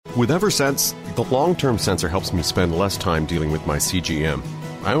With Eversense, the long-term sensor helps me spend less time dealing with my CGM.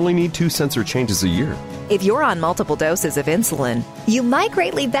 I only need 2 sensor changes a year. If you're on multiple doses of insulin, you might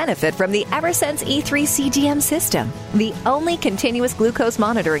greatly benefit from the Eversense E3 CGM system, the only continuous glucose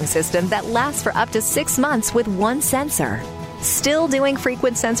monitoring system that lasts for up to 6 months with 1 sensor. Still doing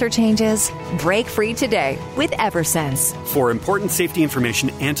frequent sensor changes? Break free today with Eversense. For important safety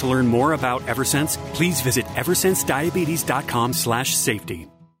information and to learn more about Eversense, please visit eversensediabetes.com/safety.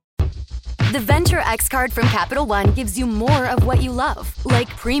 The Venture X card from Capital One gives you more of what you love, like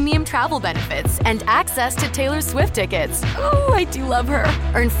premium travel benefits and access to Taylor Swift tickets. Oh, I do love her.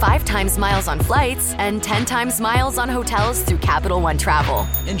 Earn 5 times miles on flights and 10 times miles on hotels through Capital One Travel.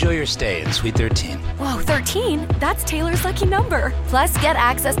 Enjoy your stay in Suite 13. Whoa, 13? That's Taylor's lucky number. Plus, get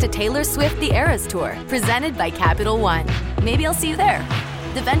access to Taylor Swift The Eras Tour, presented by Capital One. Maybe I'll see you there.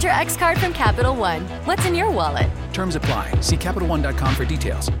 The Venture X card from Capital One. What's in your wallet? Terms apply. See CapitalOne.com for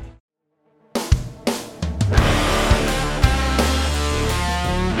details.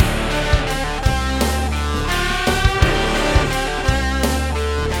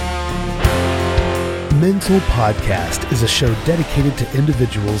 Mental Podcast is a show dedicated to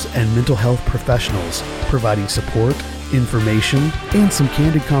individuals and mental health professionals, providing support, information, and some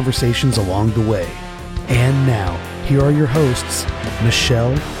candid conversations along the way. And now, here are your hosts,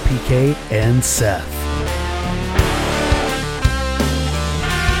 Michelle, PK, and Seth.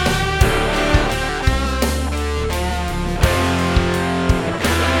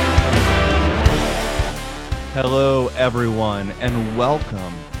 Hello, everyone, and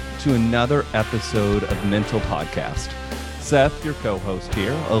welcome to another episode of Mental Podcast. Seth, your co-host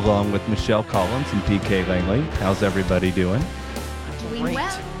here, along with Michelle Collins and PK Langley. How's everybody doing? Doing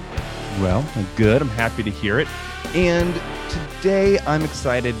well. Well, good. I'm happy to hear it. And today I'm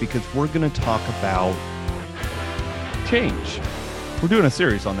excited because we're going to talk about change. We're doing a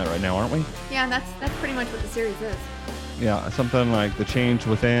series on that right now, aren't we? Yeah, that's pretty much what the series is. Yeah, something like the change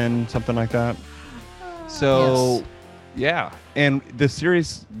within, something like that. So, Yes. Yeah, and the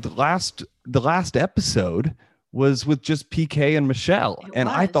series, the last episode was with just PK and Michelle, and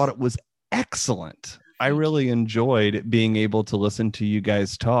I thought it was excellent. I really enjoyed being able to listen to you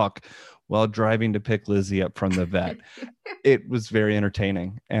guys talk while driving to pick Lizzie up from the vet. It was very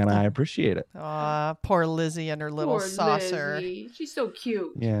entertaining, and I appreciate it. Aw, poor Lizzie and her little Poor saucer. Lizzie. She's so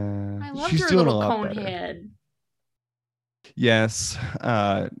cute. Yeah, I loved she's her doing little a lot cone better. head. Yes,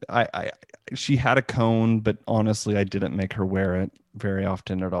 she had a cone, but honestly, I didn't make her wear it very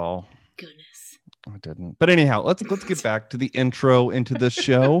often at all. Goodness. I didn't. But anyhow, let's get back to the intro into the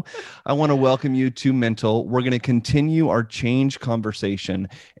show. I want to welcome you to Mental. We're going to continue our change conversation,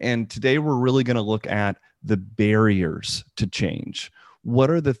 and today we're really going to look at the barriers to change. What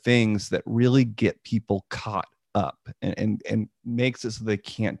are the things that really get people caught up and makes it so they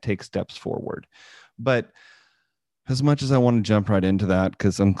can't take steps forward? But as much as I want to jump right into that,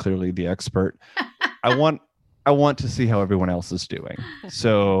 because I'm clearly the expert, I want to see how everyone else is doing.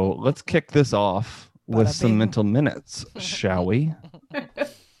 So let's kick this off with some mental minutes, shall we?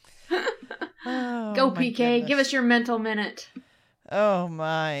 Go, PK. Give us your mental minute. Oh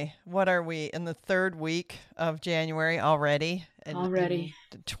my. What are we in the 3rd week of January already? Already.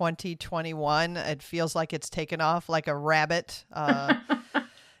 In 2021. It feels like it's taken off like a rabbit.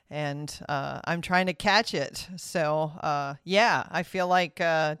 And I'm trying to catch it. So yeah, I feel like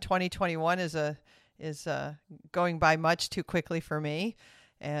 2021 is going by much too quickly for me.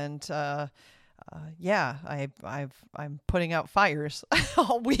 And yeah, I'm putting out fires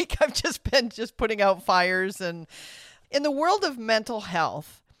all week. I've just been putting out fires. And in the world of mental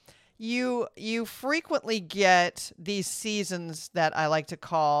health, you frequently get these seasons that I like to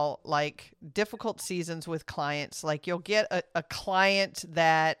call like difficult seasons with clients. Like you'll get a client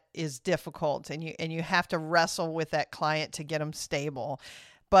that is difficult, and you have to wrestle with that client to get them stable.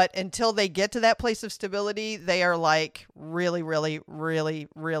 But until they get to that place of stability, they are like really, really, really,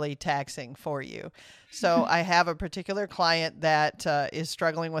 really taxing for you. So I have a particular client that is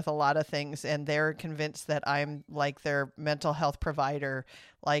struggling with a lot of things, and they're convinced that I'm like their mental health provider.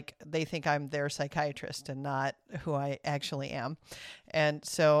 Like they think I'm their psychiatrist and not who I actually am. And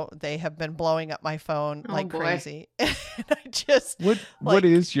so they have been blowing up my phone like crazy. And I just what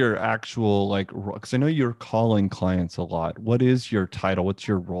is your actual because I know you're calling clients a lot. What is your title? What's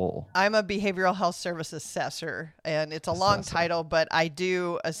your role? I'm a behavioral health service assessor, and it's a long title, but I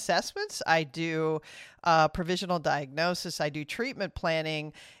do assessments. I do provisional diagnosis. I do treatment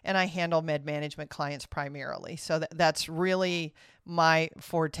planning, and I handle med management clients primarily. So that's really my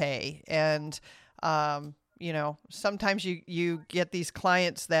forte. And, you know, sometimes you get these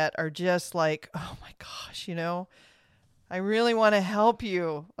clients that are just like, oh my gosh, you know, I really want to help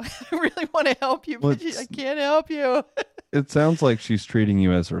you. I really want to help you, Well, but I can't help you. It sounds like she's treating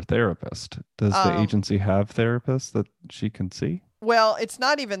you as her therapist. Does the agency have therapists that she can see? Well, it's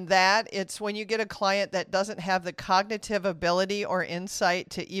not even that. It's when you get a client that doesn't have the cognitive ability or insight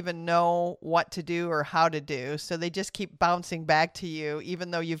to even know what to do or how to do. So they just keep bouncing back to you,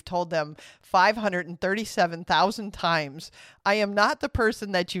 even though you've told them 537,000 times, I am not the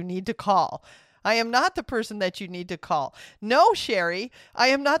person that you need to call. I am not the person that you need to call. No, Sherry, I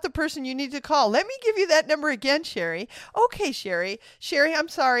am not the person you need to call. Let me give you that number again, Sherry. Okay, Sherry. Sherry, I'm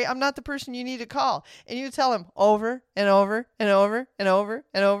sorry. I'm not the person you need to call. And you tell them over and over and over and over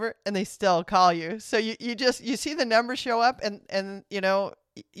and over, and they still call you. So you see the number show up and you know,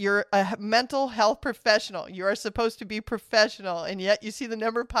 you're a mental health professional. You are supposed to be professional. And yet you see the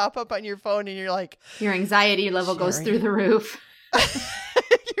number pop up on your phone and you're like, your anxiety level goes through the roof.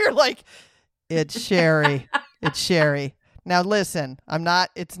 You're like, it's Sherry. It's Sherry. Now listen,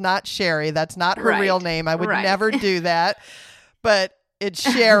 it's not Sherry. That's not her real name. I would never do that. But it's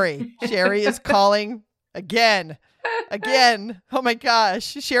Sherry. Sherry is calling again. Oh my gosh.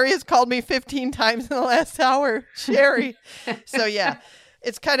 Sherry has called me 15 times in the last hour. Sherry. So yeah,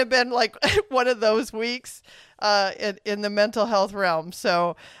 it's kind of been like one of those weeks in the mental health realm.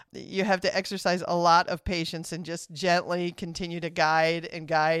 So you have to exercise a lot of patience and just gently continue to guide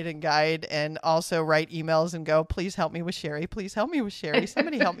and also write emails and go, please help me with Sherry. Please help me with Sherry.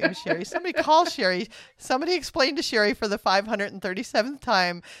 Somebody help me with Sherry. Somebody call Sherry. Somebody explain to Sherry for the 537th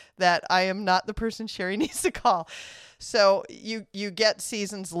time that I am not the person Sherry needs to call. So you get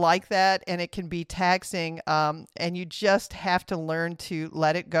seasons like that, and it can be taxing, and you just have to learn to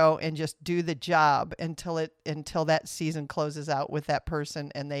let it go and just do the job until that season closes out with that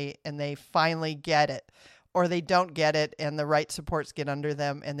person, and they finally get it, or they don't get it, and the right supports get under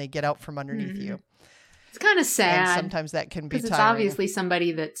them, and they get out from underneath you. It's kind of sad. And sometimes that can be tiring. Because it's obviously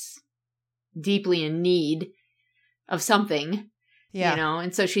somebody that's deeply in need of something, you know,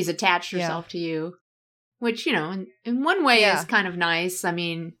 and so she's attached herself to you. Which, you know, in one way is kind of nice. I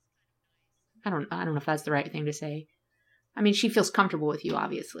mean, I don't know if that's the right thing to say. I mean, she feels comfortable with you,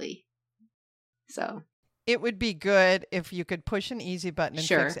 obviously. So it would be good if you could push an easy button and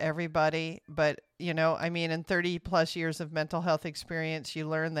fix everybody. But, you know, I mean, in 30 plus years of mental health experience, you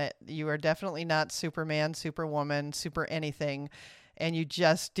learn that you are definitely not Superman, Superwoman, super anything. And you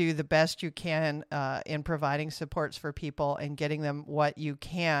just do the best you can in providing supports for people and getting them what you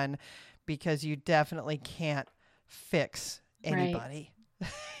can, because you definitely can't fix anybody.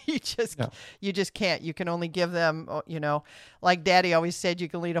 Right. You just can't. You can only give them, you know, like Daddy always said, you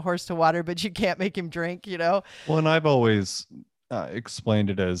can lead a horse to water, but you can't make him drink, you know? Well, and I've always explained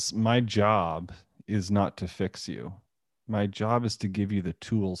it as my job is not to fix you. My job is to give you the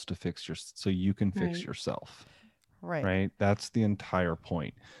tools to fix so you can fix yourself. Right. That's the entire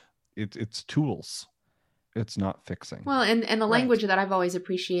point. It's tools. It's not fixing. Well, and the language that I've always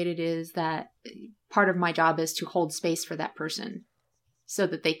appreciated is that part of my job is to hold space for that person so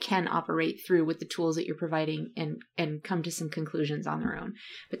that they can operate through with the tools that you're providing and come to some conclusions on their own.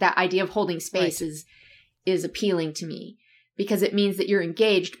 But that idea of holding space is appealing to me, because it means that you're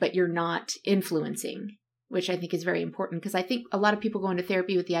engaged, but you're not influencing, which I think is very important, because I think a lot of people go into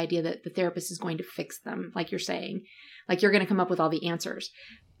therapy with the idea that the therapist is going to fix them, like you're saying, like you're going to come up with all the answers.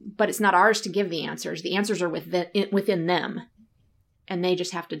 But it's not ours to give the answers. The answers are within them, and they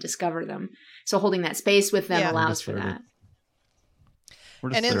just have to discover them. So holding that space with them allows for that. We're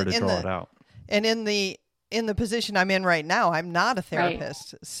just there to draw it out. And in the position I'm in right now, I'm not a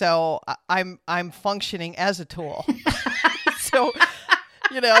therapist, so I'm functioning as a tool. So,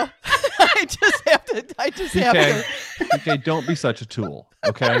 you know, I just have to. Okay, don't be such a tool.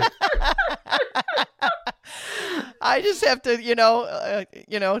 Okay. I just have to,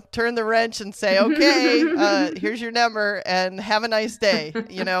 turn the wrench and say, okay, here's your number and have a nice day,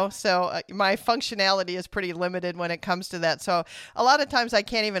 you know? So my functionality is pretty limited when it comes to that. So a lot of times I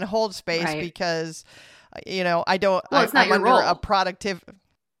can't even hold space because, you know, I don't, it's not I'm your under role. a productive.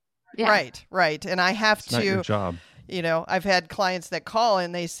 Yeah. Right. And I have it's not your job. You know, I've had clients that call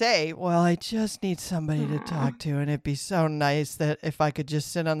and they say, well, I just need somebody to talk to. And it'd be so nice that if I could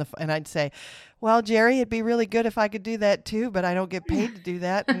just sit on the phone. And I'd say, well, Jerry, it'd be really good if I could do that too, but I don't get paid to do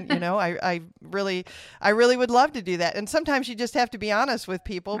that. And, you know, I really would love to do that. And sometimes you just have to be honest with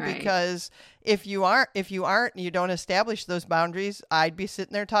people, because if you aren't, and you don't establish those boundaries, I'd be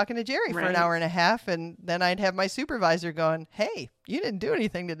sitting there talking to Jerry for an hour and a half. And then I'd have my supervisor going, hey, you didn't do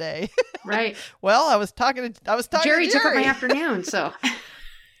anything today. Right. Well, I was talking to Jerry took up my afternoon. So,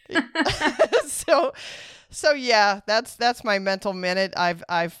 So yeah, that's my mental minute.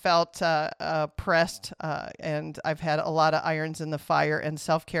 I've felt pressed, and I've had a lot of irons in the fire, and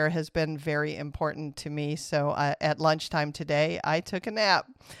self-care has been very important to me. So at lunchtime today, I took a nap,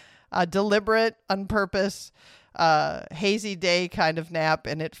 a deliberate, on purpose, hazy day kind of nap,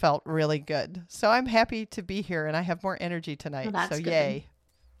 and it felt really good. So I'm happy to be here, and I have more energy tonight. Well, that's so good.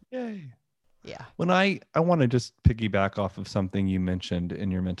 Yay. Yeah. When I want to just piggyback off of something you mentioned in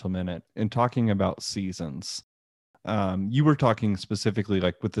your mental minute in talking about seasons. You were talking specifically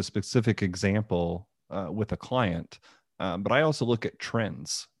like with the specific example with a client, but I also look at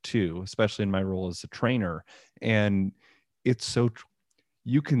trends too, especially in my role as a trainer. And it's so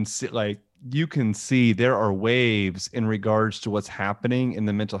you can see there are waves in regards to what's happening in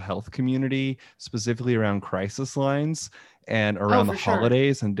the mental health community, specifically around crisis lines and around the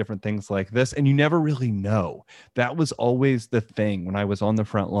holidays and different things like this. And you never really know. That was always the thing when I was on the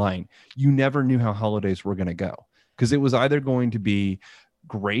front line. You never knew how holidays were going to go, because it was either going to be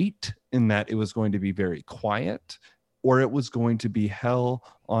great in that it was going to be very quiet, or it was going to be hell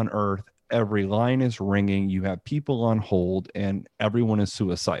on earth. Every line is ringing. You have people on hold and everyone is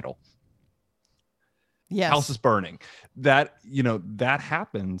suicidal. Yes. House is burning. That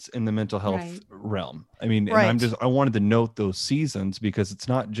happens in the mental health realm. I mean, and I wanted to note those seasons because it's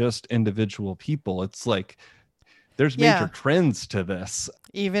not just individual people. It's like there's major trends to this.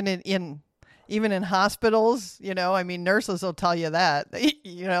 Even in hospitals, I mean, nurses will tell you that.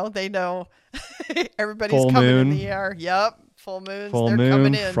 They know everybody's full coming moon. in the air. Yep. Full moons. Full they're moon,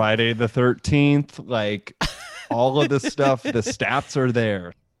 coming in. Friday the 13th, like all of this stuff, the stats are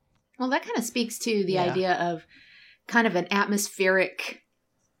there. Well, that kind of speaks to the idea of kind of an atmospheric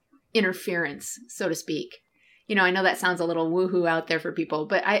interference, so to speak. I know that sounds a little woohoo out there for people,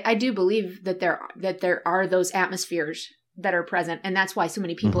 but I do believe that there are those atmospheres that are present. And that's why so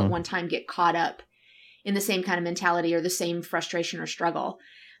many people at one time get caught up in the same kind of mentality or the same frustration or struggle.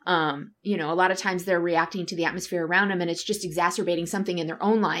 A lot of times they're reacting to the atmosphere around them, and it's just exacerbating something in their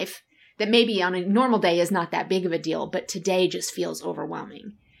own life that maybe on a normal day is not that big of a deal, but today just feels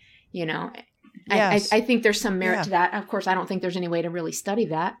overwhelming. Yes. I think there's some merit to that. Of course, I don't think there's any way to really study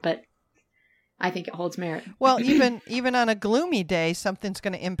that, but I think it holds merit. Well, even on a gloomy day, something's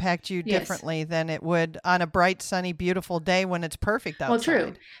going to impact you differently than it would on a bright, sunny, beautiful day when it's perfect outside. Well,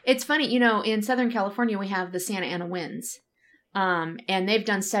 true. It's funny, in Southern California, we have the Santa Ana winds. And they've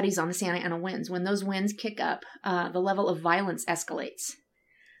done studies on the Santa Ana winds. When those winds kick up, the level of violence escalates.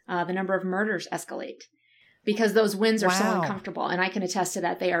 The number of murders escalate. Because those winds are so uncomfortable. And I can attest to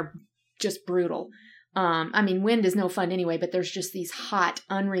that. They are just brutal. Wind is no fun anyway, but there's just these hot,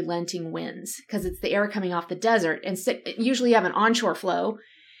 unrelenting winds because it's the air coming off the desert. And usually you have an onshore flow.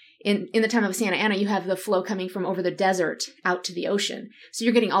 In the time of Santa Ana, you have the flow coming from over the desert out to the ocean. So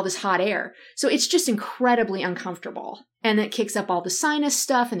you're getting all this hot air. So it's just incredibly uncomfortable. And it kicks up all the sinus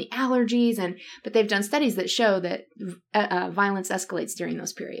stuff and the allergies. But they've done studies that show that violence escalates during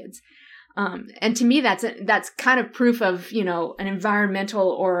those periods. And to me, that's kind of proof of, an environmental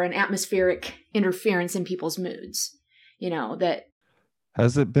or an atmospheric interference in people's moods, that.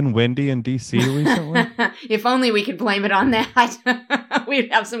 Has it been windy in DC recently? If only we could blame it on that.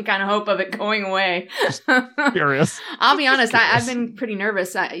 We'd have some kind of hope of it going away. Just curious. I'll be honest, I've been pretty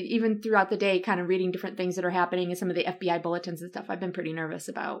nervous. Even throughout the day, kind of reading different things that are happening in some of the FBI bulletins and stuff, I've been pretty nervous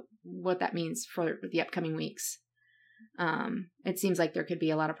about what that means for the upcoming weeks. It seems like there could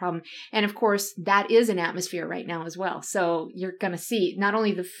be a lot of problem. And of course, that is an atmosphere right now as well. So you're going to see not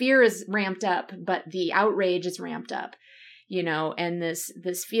only the fear is ramped up, but the outrage is ramped up, and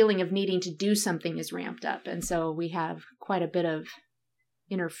this feeling of needing to do something is ramped up. And so we have quite a bit of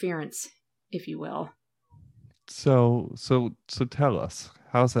interference, if you will. So tell us,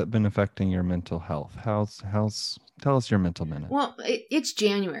 how's that been affecting your mental health? Tell us your mental minute. Well, it's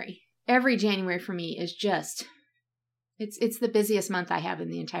January. Every January for me is just, it's the busiest month I have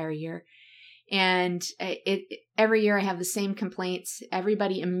in the entire year. And every year I have the same complaints.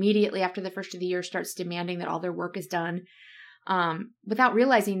 Everybody immediately after the first of the year starts demanding that all their work is done, without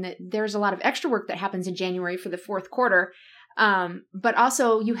realizing that there's a lot of extra work that happens in January for the fourth quarter. But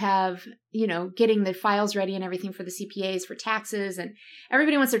also you have, getting the files ready and everything for the CPAs for taxes, and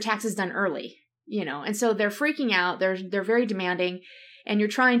everybody wants their taxes done early, and so they're freaking out. They're very demanding, and you're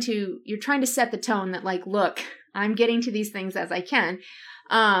trying to set the tone that like, look, I'm getting to these things as I can.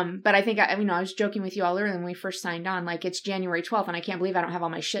 But I think, I was joking with you all earlier when we first signed on, like it's January 12th and I can't believe I don't have all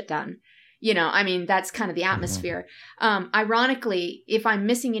my shit done. That's kind of the atmosphere. Ironically, if I'm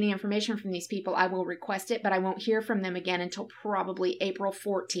missing any information from these people, I will request it, but I won't hear from them again until probably April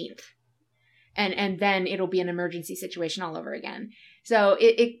 14th. And then it'll be an emergency situation all over again. So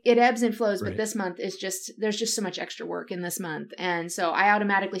it ebbs and flows, but this month is there's just so much extra work in this month. And so I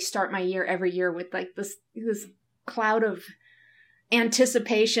automatically start my year every year with like this cloud of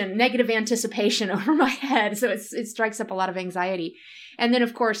negative anticipation over my head. So it strikes up a lot of anxiety. And then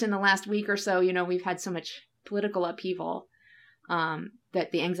of course, in the last week or so, we've had so much political upheaval,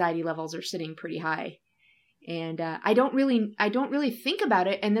 that the anxiety levels are sitting pretty high. And I don't really think about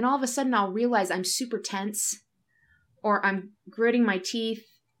it. And then all of a sudden I'll realize I'm super tense, or I'm gritting my teeth,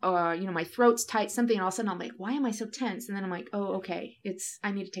 or, my throat's tight, something. And all of a sudden I'm like, why am I so tense? And then I'm like, oh, okay.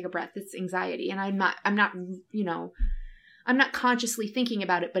 I need to take a breath. It's anxiety. And I'm not consciously thinking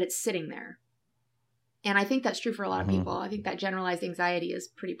about it, but it's sitting there. And I think that's true for a lot of people. I think that generalized anxiety is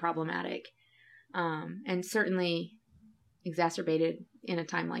pretty problematic. And certainly exacerbated in a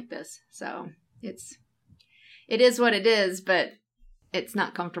time like this. So it is what it is, but it's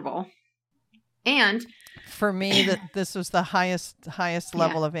not comfortable. And for me, this was the highest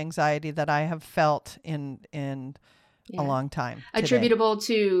level of anxiety that I have felt in a long time. Attributable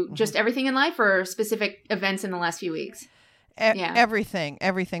to just everything in life, or specific events in the last few weeks? Everything.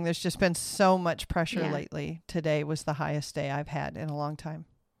 There's just been so much pressure lately. Today was the highest day I've had in a long time.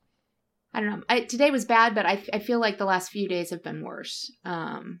 I don't know. Today was bad, but I feel like the last few days have been worse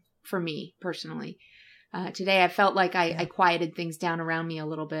for me personally. Today I felt like I quieted things down around me a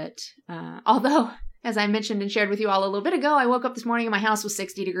little bit. Although, as I mentioned and shared with you all a little bit ago, I woke up this morning and my house was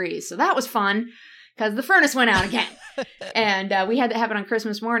 60 degrees. So that was fun because the furnace went out again. And we had that happen on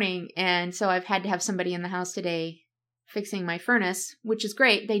Christmas morning. And so I've had to have somebody in the house today fixing my furnace, which is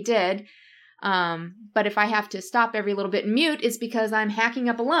great. They did. But if I have to stop every little bit and mute, it's because I'm hacking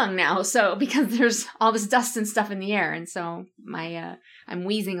up a lung now. So because there's all this dust and stuff in the air. And so I'm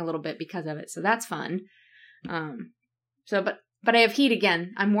wheezing a little bit because of it. So that's fun. But I have heat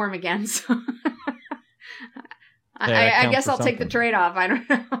again. I'm warm again. So I guess I'll take the trade-off. I don't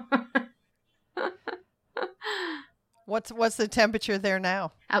know. What's the temperature there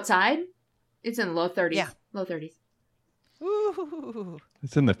now? Outside? It's in the low 30s. Yeah. Low 30s. Ooh.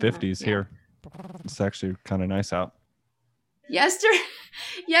 It's in the 50s here. It's actually kind of nice out. Yesterday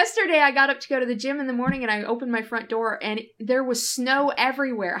I got up to go to the gym in the morning and I opened my front door and there was snow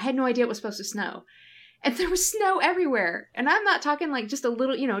everywhere. I had no idea it was supposed to snow. And there was snow everywhere. And I'm not talking like just a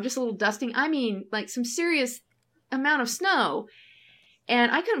little, just a little dusting. I mean, like some serious amount of snow.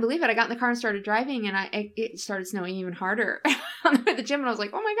 And I couldn't believe it. I got in the car and started driving and it started snowing even harder on the way to the gym. And I was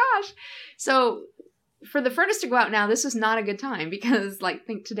like, oh my gosh. So for the furnace to go out now, this is not a good time because I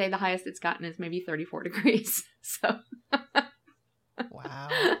think today the highest it's gotten is maybe 34 degrees. So wow.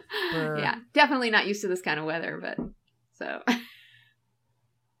 Yeah, definitely not used to this kind of weather, but so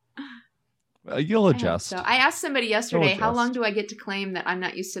you'll adjust. So I asked somebody yesterday, how long do I get to claim that I'm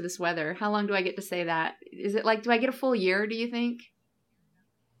not used to this weather? How long do I get to say that? Is it like, do I get a full year, do you think?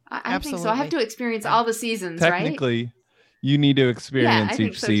 I think so. I have to experience all the seasons, Technically, right? You need to experience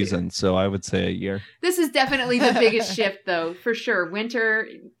each season. Too. So I would say a year. This is definitely the biggest shift, though, for sure. Winter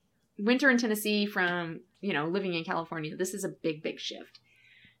in Tennessee from, living in California. This is a big, big shift.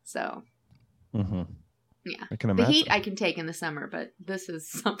 So, yeah. I can imagine. The heat I can take in the summer, but this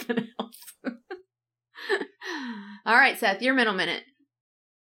is something else. All right, Seth, your middle minute.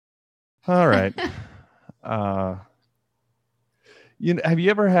 All right. Have you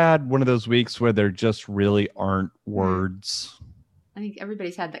ever had one of those weeks where there just really aren't words? I think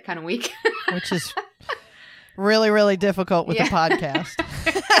everybody's had that kind of week. Which is really, really difficult with the podcast.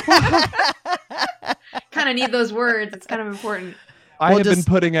 Kind of need those words. It's kind of important. I have been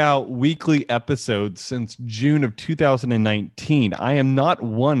putting out weekly episodes since June of 2019. I am not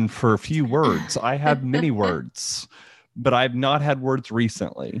one for a few words. I have many words, but I've not had words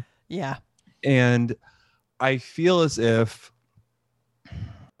recently. Yeah. And I feel as if,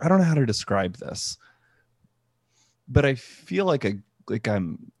 I don't know how to describe this, but I feel like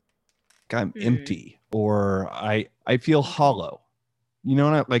I'm empty, or I feel hollow.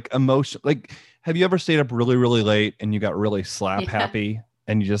 Like emotion. Like, have you ever stayed up really, really late and you got really slap happy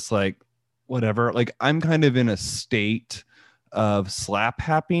and you just like, whatever? Like, I'm kind of in a state of slap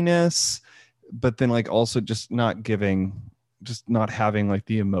happiness, but then like also just not having like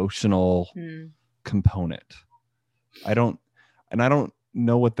the emotional component. I don't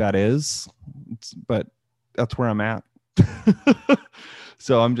know what that is, but that's where I'm at.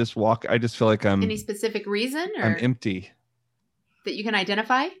 So I'm just I just feel like I'm. Any specific reason? Or I'm empty. That you can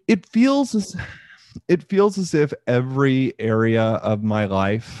identify? It feels as if every area of my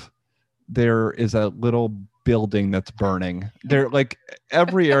life there is a little building that's burning. There, like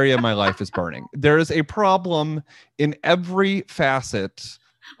every area of my life is burning. There is a problem in every facet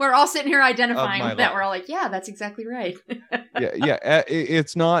We're all sitting here identifying my with that. life. We're all like, yeah, that's exactly right.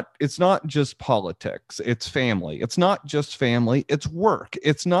 It's not just politics. It's family. It's not just family. It's work.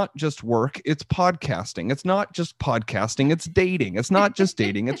 It's not just work. It's podcasting. It's not just podcasting. It's dating. It's not just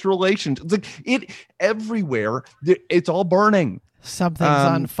dating. It's relationships. It's like it everywhere. It's all burning. Something's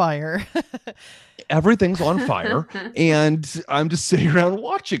on fire. Everything's on fire, and I'm just sitting around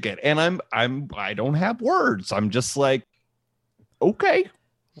watching it, and I don't have words. I'm just like, okay,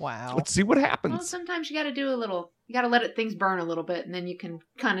 wow, let's see what happens. Well, sometimes you got to do a little. You got to let things burn a little bit, and then you can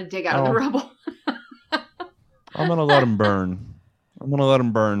kind of dig out of the rubble. I'm gonna let them burn. I'm gonna let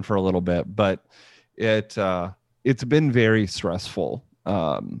them burn for a little bit, but it's been very stressful.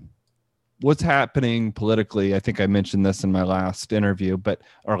 What's happening politically? I think I mentioned this in my last interview,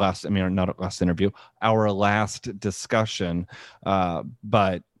 our last discussion.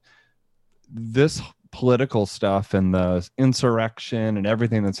 But this political stuff and the insurrection and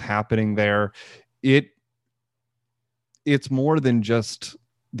everything that's happening there, it's more than just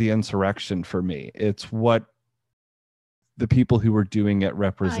the insurrection for me. It's what the people who were doing it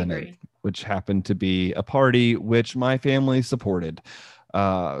represented, which happened to be a party which my family supported.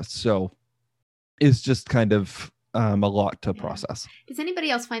 So it's just kind of a lot to process. Does anybody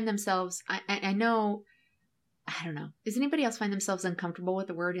else find themselves, I don't know. Does anybody else find themselves uncomfortable with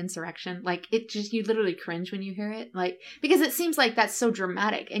the word insurrection? Like it just, you literally cringe when you hear it. Like, because it seems like that's so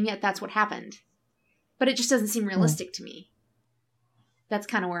dramatic and yet that's what happened. But it just doesn't seem realistic to me. That's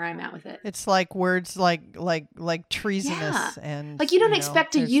kind of where I'm at with it. It's like words like treasonous and like you don't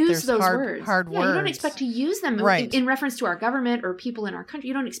expect to use those words. Hard words. You don't expect to use them in reference to our government or people in our country.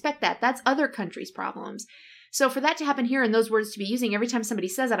 You don't expect that. That's other countries' problems. So for that to happen here and those words to be using every time somebody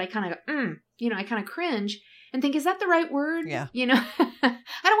says it, I kind of go, I kind of cringe and think, is that the right word? Yeah. I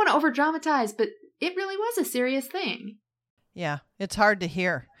don't want to over dramatize, but it really was a serious thing. Yeah, it's hard to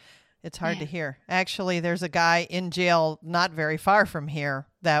hear. It's hard to hear. Actually, there's a guy in jail not very far from here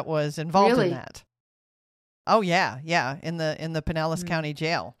that was involved in that. Oh yeah, in the Pinellas County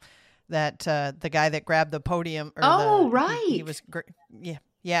Jail. That the guy that grabbed the podium. He was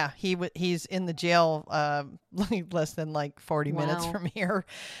he's in the jail less than like 40 minutes from here.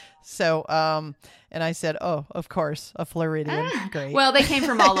 So and I said, oh, of course, a Floridian. Great. Well, they came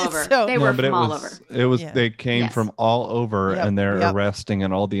from all over. They were from all over. They came from all over, and they're arresting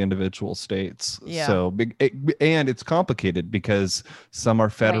in all the individual states. Yeah. So and it's complicated because some are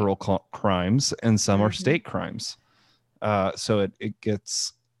federal crimes and some are state crimes. So it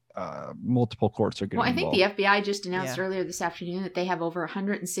gets multiple courts are getting involved. I think the FBI just announced earlier this afternoon that they have over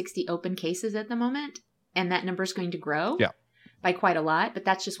 160 open cases at the moment, and that number is going to grow by quite a lot. But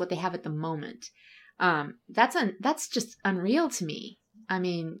that's just what they have at the moment. That's just unreal to me. I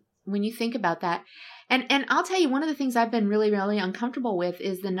mean, when you think about that, and I'll tell you, one of the things I've been really, really uncomfortable with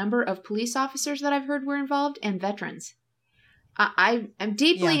is the number of police officers that I've heard were involved and veterans. I'm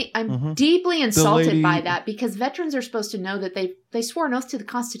deeply insulted by that because veterans are supposed to know that they swore an oath to the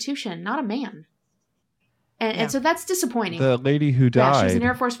Constitution, not a man. And so that's disappointing. The lady who died, she was an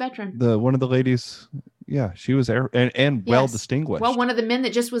Air Force veteran. One of the ladies, she was and well distinguished. Well, one of the men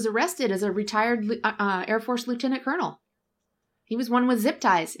that just was arrested is a retired Air Force lieutenant colonel. He was one with zip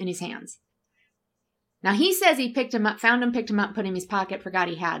ties in his hands. Now he says he picked him up, found him, picked him up, put him in his pocket, forgot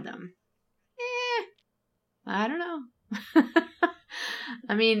he had them. I don't know.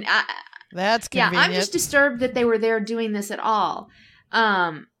 I mean, that's convenient. I'm just disturbed that they were there doing this at all.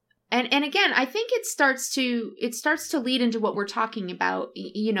 And again, I think it starts to lead into what we're talking about.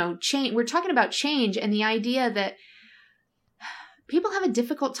 Change. We're talking about change and the idea that people have a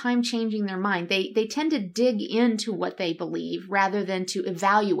difficult time changing their mind. They tend to dig into what they believe rather than to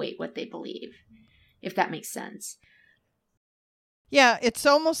evaluate what they believe, if that makes sense. Yeah, it's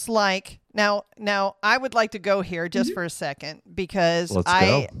almost like now I would like to go here just for a second because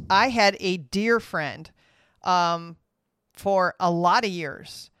I had a dear friend for a lot of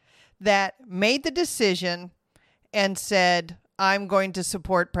years that made the decision and said, I'm going to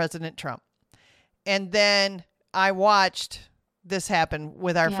support President Trump. And then I watched this happen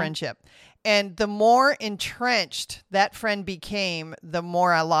with our friendship. And the more entrenched that friend became, the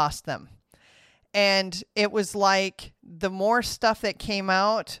more I lost them. And it was like the more stuff that came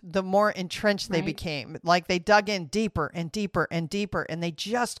out, the more entrenched they became. Like they dug in deeper and deeper and deeper, and they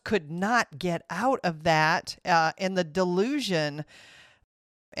just could not get out of that. And the delusion,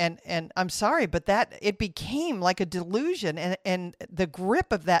 and I'm sorry, but that it became like a delusion, and the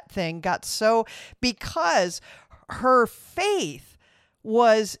grip of that thing got so, because her faith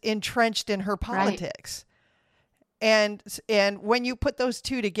was entrenched in her politics. And when you put those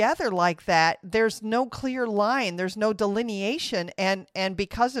two together like that, there's no clear line, there's no delineation, and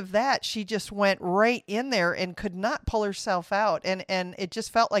because of that, she just went right in there and could not pull herself out, and it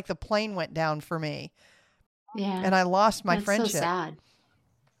just felt like the plane went down for me. Yeah. And I lost my That's friendship. so sad.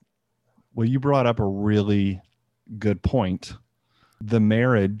 Well, you brought up a really good point. The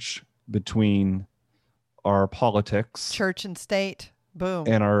marriage between our politics, Church and state, boom,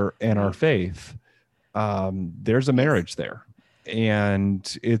 and our faith. There's a marriage there,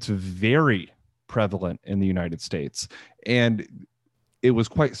 and it's very prevalent in the United States. And it was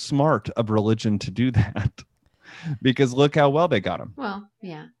quite smart of religion to do that, because look how well they got him. Well,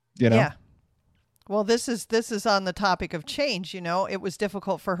 yeah. You know? Yeah. Well, this is on the topic of change. It was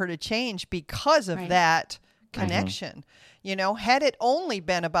difficult for her to change because of that connection. Had it only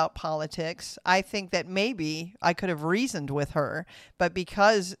been about politics, I think that maybe I could have reasoned with her, but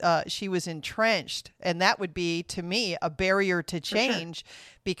because she was entrenched, and that would be, to me, a barrier to change,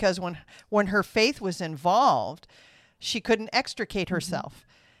 because when her faith was involved, she couldn't extricate herself.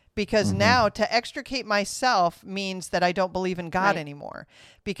 Because now to extricate myself means that I don't believe in God anymore,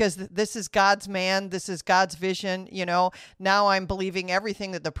 because this is God's man. This is God's vision. Now I'm believing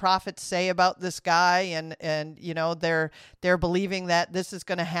everything that the prophets say about this guy, and they're believing that this is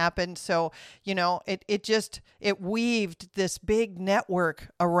going to happen. So, it weaved this big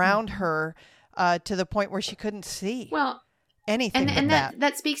network around her to the point where she couldn't see. Well, anything. And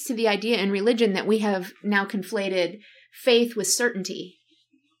that speaks to the idea in religion that we have now conflated faith with certainty.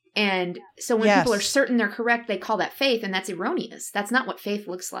 And so when people are certain they're correct, they call that faith, and that's erroneous. That's not what faith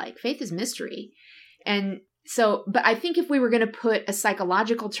looks like. Faith is mystery. And so, but I think if we were going to put a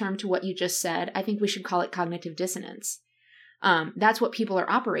psychological term to what you just said, I think we should call it cognitive dissonance. That's what people are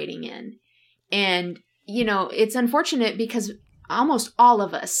operating in. And, it's unfortunate because almost all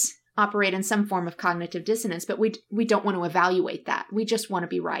of us operate in some form of cognitive dissonance, but we don't want to evaluate that. We just want to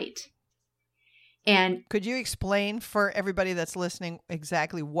be right. And could you explain for everybody that's listening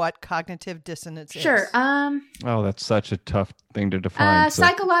exactly what cognitive dissonance is? Sure. Oh, that's such a tough thing to define.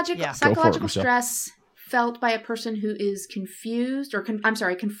 Psychological stress felt by a person who is confused or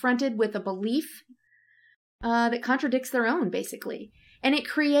confronted with a belief that contradicts their own, basically. And it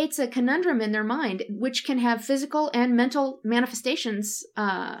creates a conundrum in their mind, which can have physical and mental manifestations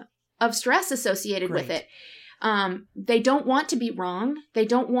of stress associated with it. They don't want to be wrong.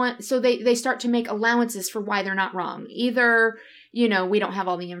 So they start to make allowances for why they're not wrong. Either, we don't have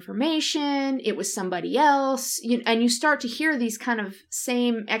all the information, it was somebody else, and you start to hear these kind of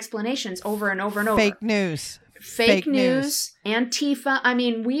same explanations over and over and over. Fake news, Antifa. I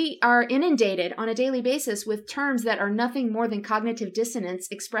mean, we are inundated on a daily basis with terms that are nothing more than cognitive dissonance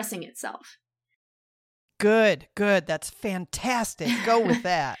expressing itself. Good. That's fantastic. Go with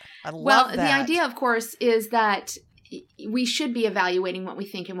that. I love that. The idea, of course, is that we should be evaluating what we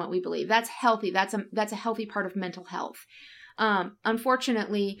think and what we believe. That's healthy. That's a healthy part of mental health.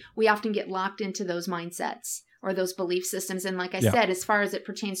 Unfortunately, we often get locked into those mindsets or those belief systems. And like I said, as far as it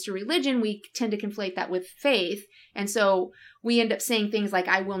pertains to religion, we tend to conflate that with faith. And so we end up saying things like,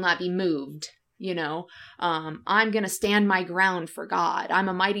 I will not be moved. I'm going to stand my ground for God. I'm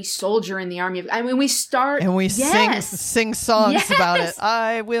a mighty soldier in the army of. I mean, we start and we sing songs about it.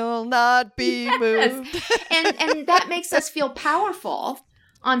 I will not be moved, and that makes us feel powerful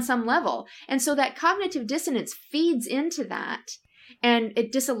on some level. And so that cognitive dissonance feeds into that, and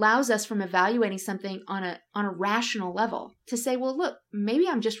it disallows us from evaluating something on a rational level to say, well, look, maybe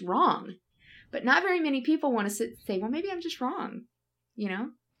I'm just wrong. But not very many people want to say, well, maybe I'm just wrong.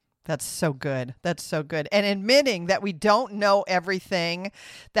 That's so good. And admitting that we don't know everything,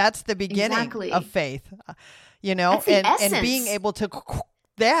 that's the beginning of faith, and being able to,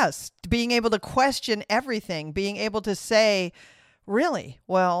 being able to question everything, being able to say, really,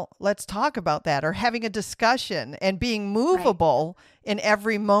 well, let's talk about that, or having a discussion and being movable in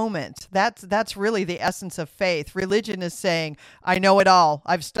every moment. That's really the essence of faith. Religion is saying, I know it all.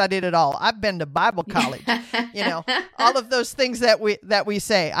 I've studied it all. I've been to Bible college. All of those things that we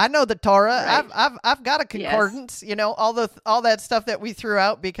say. I know the Torah. Right. I've got a concordance. All that stuff that we threw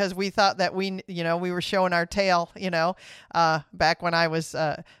out because we thought that we were showing our tail. Back when I was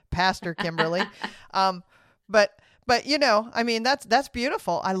Pastor Kimberly, but I mean, that's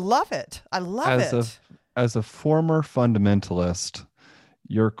beautiful. I love it. As a former fundamentalist,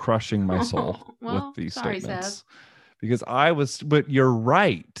 you're crushing my soul with these statements. Because but you're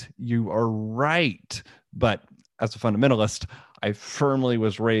right. You are right. But as a fundamentalist, I firmly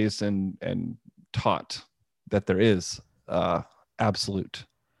was raised and taught that there is absolute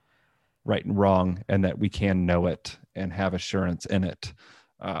right and wrong, and that we can know it and have assurance in it.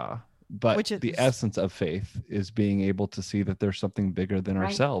 But Which is- the essence of faith is being able to see that there's something bigger than Right.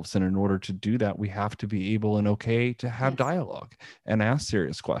 ourselves. And in order to do that, we have to be able and okay to have Yes. dialogue and ask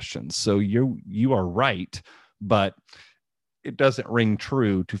serious questions. So you are right, but it doesn't ring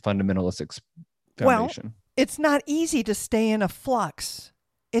true to fundamentalist foundation. It's not easy to stay in a flux.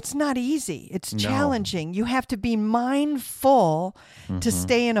 It's not easy. It's No. challenging. You have to be mindful to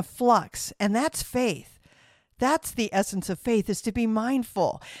stay in a flux, and that's faith. That's the essence of faith, is to be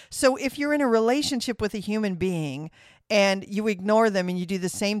mindful. So if you're in a relationship with a human being and you ignore them and you do the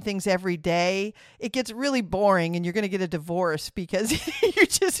same things every day, it gets really boring and you're going to get a divorce because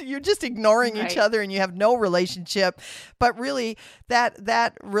you're just ignoring each Right. other and you have no relationship. But really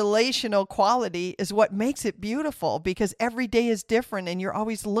that relational quality is what makes it beautiful, because every day is different and you're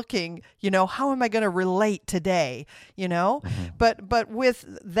always looking, how am I going to relate today, But with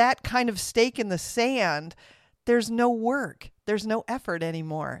that kind of stake in the sand, there's no work. There's no effort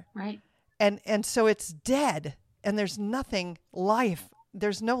anymore. Right. And so it's dead, and there's nothing life.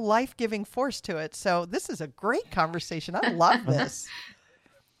 There's no life-giving force to it. So this is a great conversation. I love this.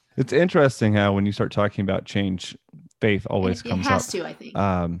 It's interesting how when you start talking about change, faith always It comes has up. to, I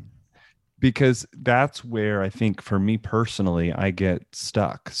think. Because that's where I think for me personally, I get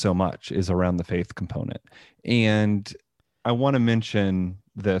stuck so much is around the faith component. And I want to mention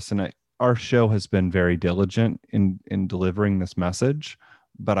this, and our show has been very diligent in delivering this message,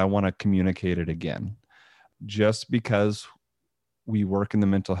 but I want to communicate it again. Just because we work in the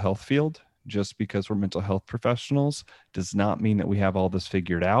mental health field, just because we're mental health professionals, does not mean that we have all this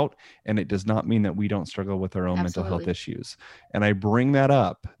figured out. And it does not mean that we don't struggle with our own mental health Absolutely. issues. And I bring that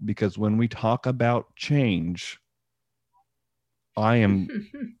up because when we talk about change, I am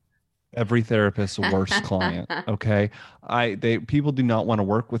every therapist's worst client. Okay. People do not want to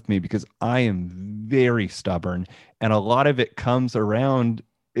work with me because I am very stubborn. And a lot of it comes around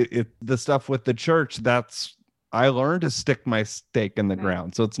the stuff with the church. I learned to stick my stake in the Right.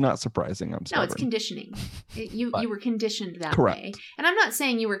 ground. So it's not surprising I'm No, stubborn. it's conditioning. You were conditioned that Correct. way. And I'm not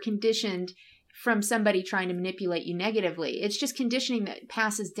saying you were conditioned from somebody trying to manipulate you negatively. It's just conditioning that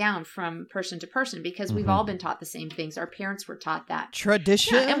passes down from person to person, because we've all been taught the same things. Our parents were taught that.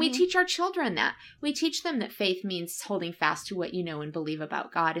 Tradition. Yeah, and we teach our children that. We teach them that faith means holding fast to what you know and believe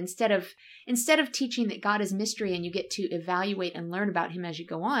about God, instead of teaching that God is mystery and you get to evaluate and learn about him as you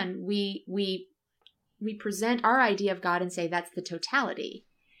go on. We present our idea of God and say that's the totality.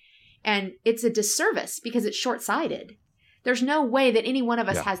 And it's a disservice because it's short-sighted. There's no way that any one of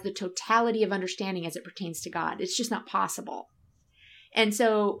us has the totality of understanding as it pertains to God. It's just not possible. And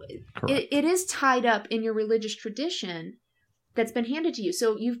so it is tied up in your religious tradition that's been handed to you.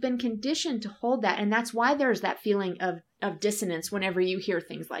 So you've been conditioned to hold that. And that's why there's that feeling of dissonance whenever you hear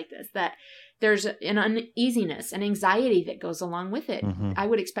things like this, that there's an uneasiness and anxiety that goes along with it. I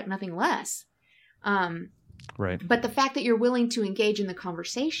would expect nothing less. Right. But the fact that you're willing to engage in the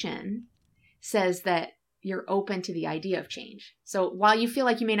conversation says that you're open to the idea of change. So while you feel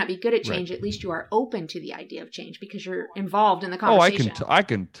like you may not be good at change, at least you are open to the idea of change because you're involved in the conversation. I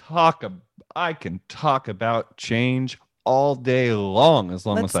can talk about change all day long as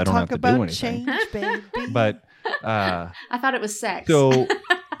long as I don't have to do anything. Change, baby. But I thought it was sex. so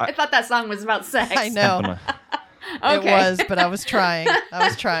I thought that song was about sex. I know. I'm It was, but I was trying.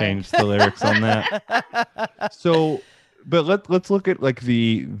 change the lyrics on that. So, but let's look at like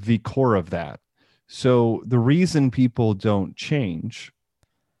the core of that. So the reason people don't change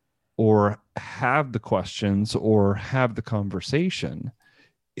or have the questions or have the conversation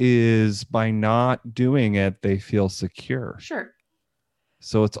is by not doing it, they feel secure. Sure.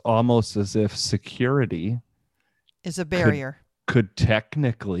 So it's almost as if security Is a barrier. Could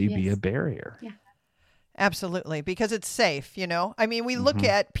technically be a barrier. Yeah. Absolutely, because it's safe, I mean, we look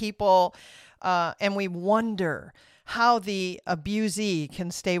at people and we wonder how the abusee can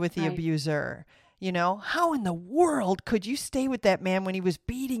stay with the abuser. How in the world could you stay with that man when he was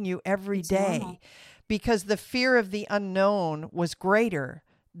beating you every day? Normal. Because the fear of the unknown was greater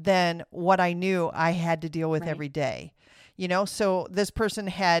than what I knew I had to deal with every day. So this person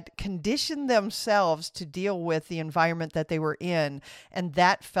had conditioned themselves to deal with the environment that they were in, and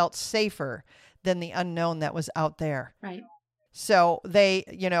that felt safer than the unknown that was out there. Right. So they,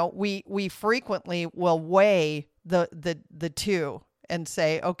 we frequently will weigh the two and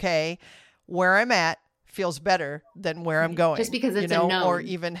say, okay, where I'm at feels better than where I'm going. Just because it's a known. Or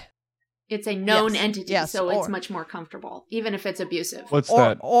even it's a known Yes, entity, yes, so or- it's much more comfortable, even if it's abusive. What's or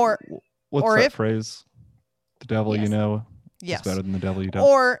that? or What's or that if- phrase? The devil you Yes. know yes. is better than the devil you don't.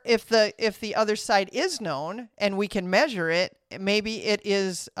 Or if the other side is known and we can measure it, maybe it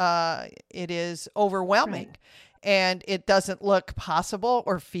is overwhelming. Right. and it doesn't look possible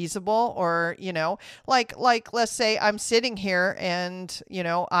or feasible, or, like let's say I'm sitting here and,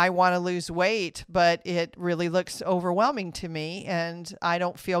 I want to lose weight, but it really looks overwhelming to me. And I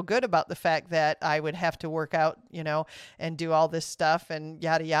don't feel good about the fact that I would have to work out, and do all this stuff and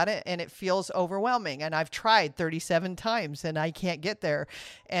yada, yada. And it feels overwhelming. And I've tried 37 times and I can't get there.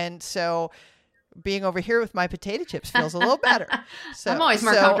 And so being over here with my potato chips feels a little better. So I'm always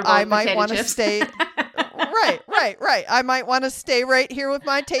more comfortable I with might potato want to chips. stay. Right. I might want to stay right here with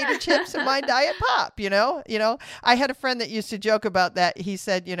my tater chips and my Diet Pop, I had a friend that used to joke about that. He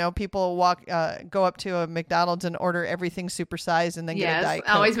said, people go up to a McDonald's and order everything supersized and then get a Diet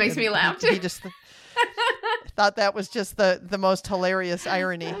Coke. Always makes me laugh too. He just thought that was just the most hilarious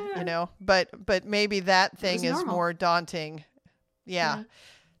irony, but maybe that thing is more daunting. Yeah.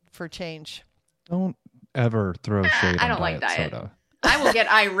 For change. Don't ever throw shade I on don't like diet. soda. I will get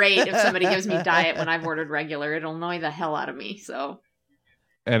irate if somebody gives me diet when I've ordered regular. It'll annoy the hell out of me. So.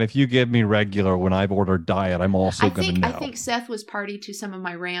 And if you give me regular when I've ordered diet, I'm also going to know. I think Seth was party to some of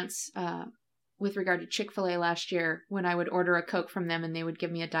my rants with regard to Chick-fil-A last year when I would order a Coke from them and they would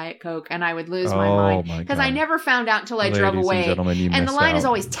give me a Diet Coke and I would lose my mind because I never found out until I drove away. And the line is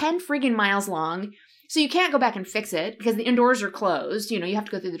always 10 friggin' miles long. So you can't go back and fix it because the indoors are closed. You have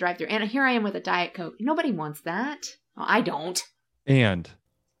to go through the drive-thru. And here I am with a Diet Coke. Nobody wants that. Well, I don't. And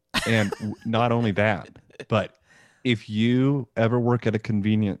not only that, but if you ever work at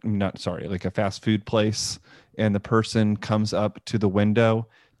a fast food place and the person comes up to the window,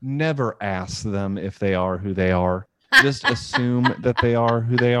 never ask them if they are who they are. Just assume that they are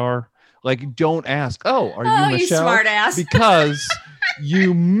who they are. Like, don't ask, are you Michelle? You smart ass. Because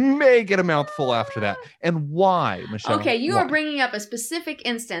you may get a mouthful after that. And why, Michelle? Okay, you are bringing up a specific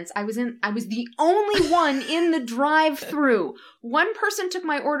instance. I was the only one in the drive-thru. One person took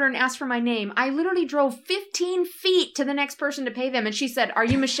my order and asked for my name. I literally drove 15 feet to the next person to pay them. And she said, "Are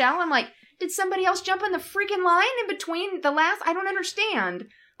you Michelle?" I'm like, did somebody else jump in the freaking line in between the last? I don't understand.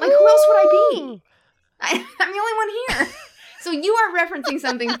 Like, who else would I be? I'm the only one here. So you are referencing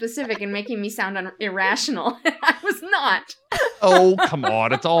something specific and making me sound irrational. I was not. Oh, come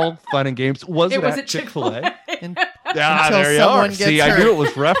on. It's all fun and games. Was it at Chick-fil-A? There you are. See, I knew it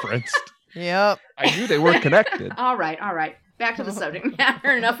was referenced. Yep. I knew they were connected. All right. Back to the subject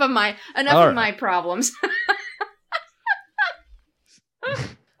matter. Enough of my problems.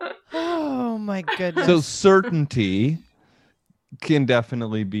 Oh, my goodness. So certainty can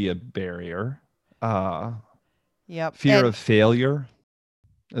definitely be a barrier. Yep. Fear of failure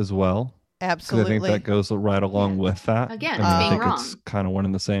as well. Absolutely. I think that goes right along with that. Again, I being think wrong. It's kind of one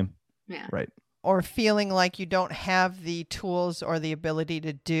and the same. Yeah. Right. Or feeling like you don't have the tools or the ability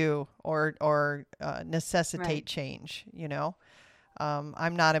to do or necessitate change,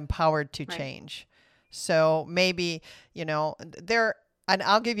 I'm not empowered to change. So maybe, and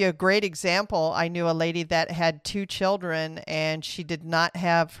I'll give you a great example. I knew a lady that had 2 children and she did not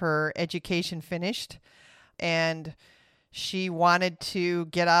have her education finished. And she wanted to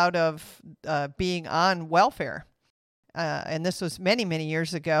get out of being on welfare. And this was many, many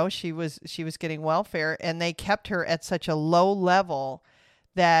years ago. She was getting welfare, and they kept her at such a low level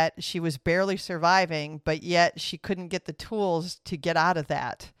that she was barely surviving, but yet she couldn't get the tools to get out of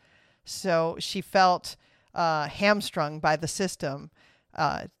that. So she felt hamstrung by the system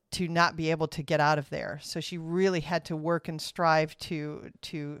to not be able to get out of there. So she really had to work and strive to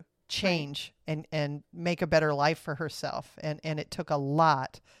change and make a better life for herself. And it took a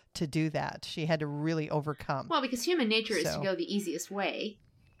lot to do that. She had to really overcome. Well, because human nature is to go the easiest way.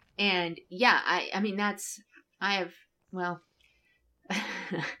 And yeah,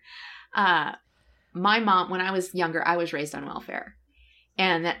 my mom, when I was younger, I was raised on welfare.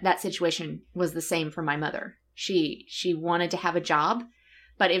 And that situation was the same for my mother. She wanted to have a job,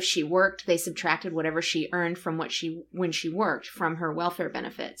 but if she worked, they subtracted whatever she earned from when she worked from her welfare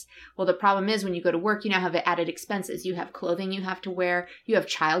benefits. Well, the problem is when you go to work, you now have added expenses. You have clothing you have to wear. You have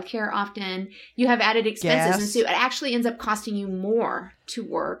childcare often. You have added expenses. And so it actually ends up costing you more to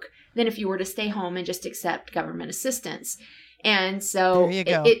work than if you were to stay home and just accept government assistance. And so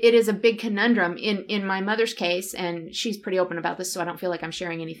it is a big conundrum in my mother's case, and she's pretty open about this, so I don't feel like I'm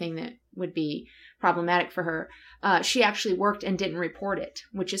sharing anything that would be problematic for her. She actually worked and didn't report it,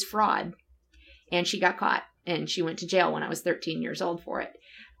 which is fraud. And she got caught, and she went to jail when I was 13 years old for it.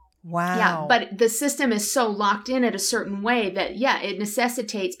 Wow. Yeah, but the system is so locked in at a certain way that, it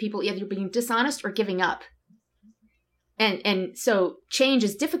necessitates people either being dishonest or giving up. And so change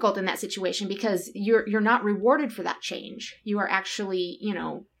is difficult in that situation because you're not rewarded for that change. You are actually,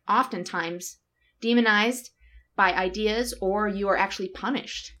 oftentimes demonized by ideas, or you are actually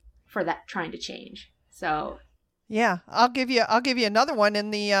punished for that trying to change. So Yeah, I'll give you another one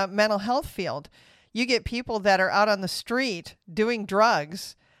in the mental health field. You get people that are out on the street doing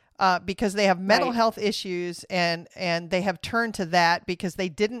drugs because they have mental health issues, and they have turned to that because they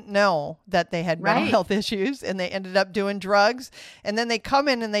didn't know that they had mental health issues, and they ended up doing drugs. And then they come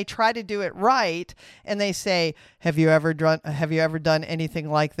in and they try to do it right, and they say, "Have you ever done anything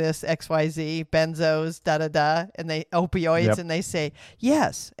like this? XYZ, benzos, da da da," and they opioids, and they say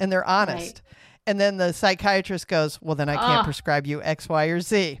yes, and they're honest. And then the psychiatrist goes, "Well, then I can't prescribe you X, Y, or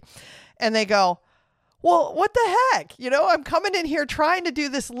Z," and they go, "Well, what the heck? I'm coming in here trying to do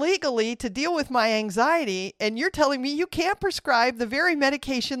this legally to deal with my anxiety, and you're telling me you can't prescribe the very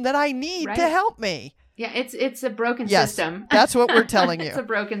medication that I need to help me." Yeah, it's a broken system. That's what we're telling you. It's a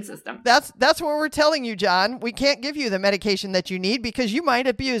broken system. That's what we're telling you, John. We can't give you the medication that you need because you might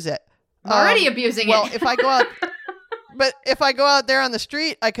abuse it. I'm already abusing it. Well, if I go out... But if I go out there on the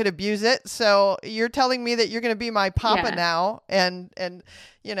street, I could abuse it. So you're telling me that you're going to be my papa now, and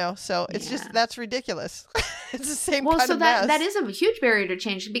so it's just, that's ridiculous. It's the same kind of mess. That is a huge barrier to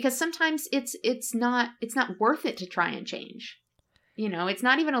change, because sometimes it's not worth it to try and change. It's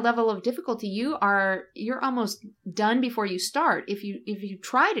not even a level of difficulty. You're almost done before you start if you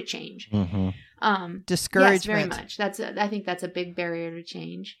try to change. Discouragement. Yes, very much. I think that's a big barrier to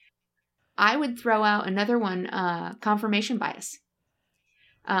change. I would throw out another one, confirmation bias.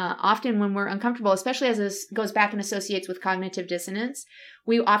 Often when we're uncomfortable, especially as this goes back and associates with cognitive dissonance,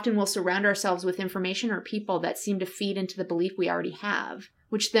 we often will surround ourselves with information or people that seem to feed into the belief we already have,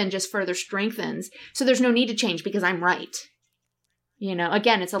 which then just further strengthens. So there's no need to change because I'm right.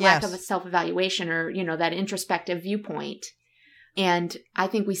 Again, it's a lack of a self-evaluation or, that introspective viewpoint. And I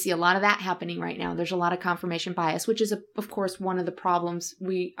think we see a lot of that happening right now. There's a lot of confirmation bias, which is, of course, one of the problems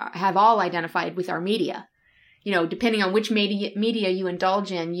we have all identified with our media. Depending on which media you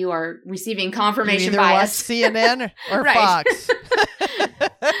indulge in, you are receiving confirmation bias. You either watch CNN or Fox.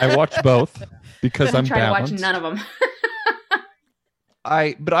 I watch both because I'm try balanced. to watch none of them.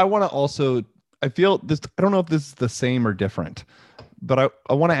 But I want to also, I feel this, I don't know if this is the same or different, but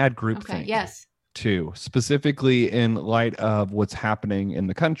I want to add groupthink. Yes. Too, specifically in light of what's happening in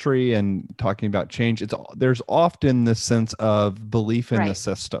the country and talking about change. There's often this sense of belief in the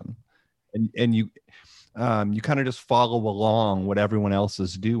system, and you kind of just follow along what everyone else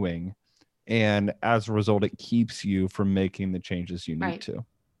is doing, and as a result, it keeps you from making the changes you need to.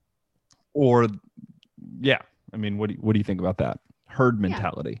 Or, I mean, what do you think about that herd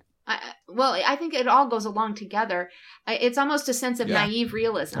mentality? I think it all goes along together. It's almost a sense of naive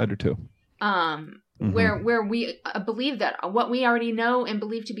realism. I do too. Where we believe that what we already know and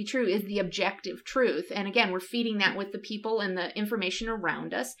believe to be true is the objective truth. And again, we're feeding that with the people and the information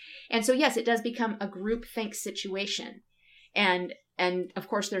around us. And so, yes, it does become a groupthink situation. And of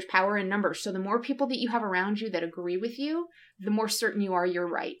course, there's power in numbers. So the more people that you have around you that agree with you, the more certain you are you're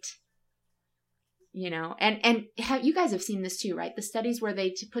right. And you guys have seen this too, right? The studies where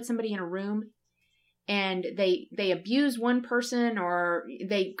they put somebody in a room and they abuse one person, or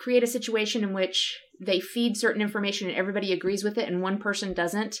they create a situation in which they feed certain information and everybody agrees with it and one person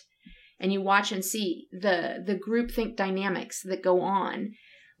doesn't. And you watch and see the groupthink dynamics that go on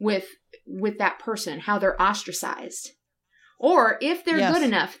with that person, how they're ostracized. Or if they're good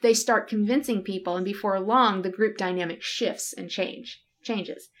enough, they start convincing people, and before long, the group dynamic shifts and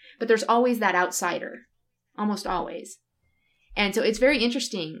changes. But there's always that outsider, almost always. And so it's very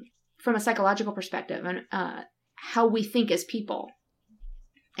interesting from a psychological perspective, and how we think as people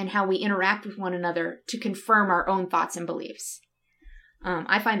and how we interact with one another to confirm our own thoughts and beliefs.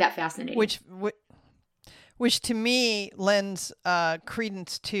 I find that fascinating. Which to me lends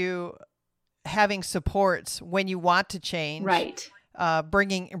credence to having supports when you want to change. Right.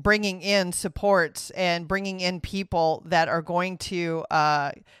 Bringing in supports and bringing in people that are going to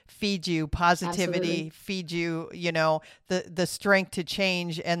feed you positivity, feed you, the strength to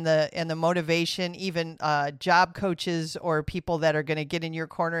change and the motivation, even job coaches or people that are going to get in your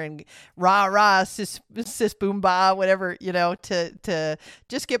corner and rah, sis boom ba, whatever, to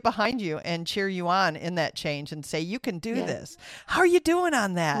just get behind you and cheer you on in that change and say, you can do this. How are you doing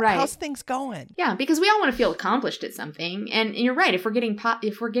on that? Right. How's things going? Yeah, because we all want to feel accomplished at something. And you're right. If we're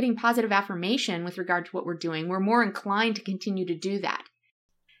getting positive affirmation with regard to what we're doing, we're more inclined to continue to do that.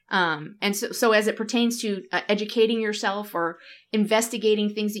 And so as it pertains to educating yourself or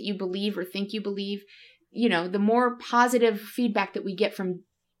investigating things that you believe or think you believe, the more positive feedback that we get from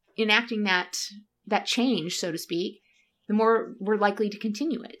enacting that change, so to speak, the more we're likely to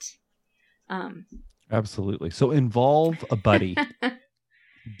continue it. Absolutely. So involve a buddy.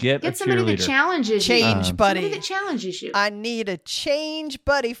 Get somebody that challenges you. Buddy. Somebody that challenges you. I need a change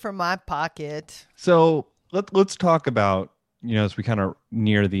buddy for my pocket. So let's talk about, as we kind of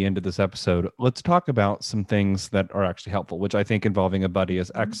near the end of this episode, let's talk about some things that are actually helpful, which I think involving a buddy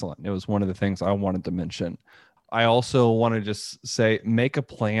is excellent. It was one of the things I wanted to mention. I also want to just say, make a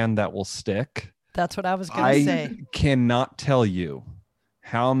plan that will stick. That's what I was going to say. I cannot tell you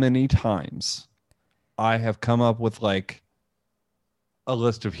how many times I have come up with like a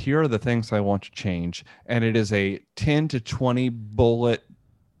list of here are the things I want to change. And it is a 10 to 20 bullet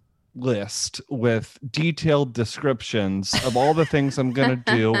list with detailed descriptions of all the things I'm going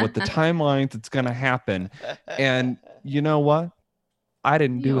to do, with the timelines that's going to happen. And you know what? I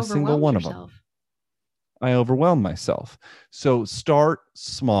didn't do a single one of them. I overwhelmed myself. So start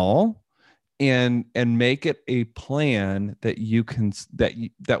small and make it a plan that you can,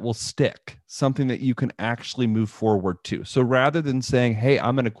 that will stick, something that you can actually move forward to. So rather than saying, hey,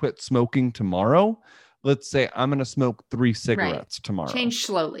 I'm going to quit smoking tomorrow, let's say I'm going to smoke 3 cigarettes tomorrow. Change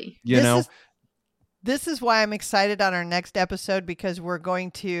slowly. This is why I'm excited on our next episode, because we're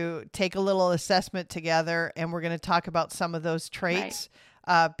going to take a little assessment together and we're going to talk about some of those traits.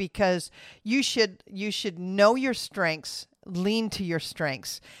 Because you should know your strengths, lean to your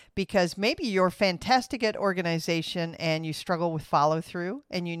strengths, because maybe you're fantastic at organization and you struggle with follow through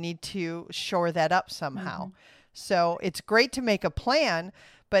and you need to shore that up somehow. Mm-hmm. So it's great to make a plan,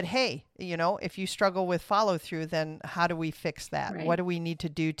 but hey, if you struggle with follow through, then how do we fix that? Right. What do we need to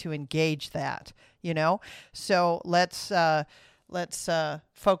do to engage that? So let's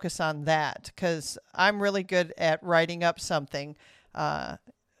focus on that, because I'm really good at writing up something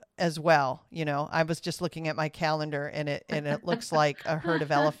as well. I was just looking at my calendar and it looks like a herd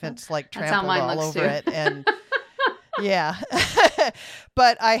of elephants like trampled all over it. And yeah,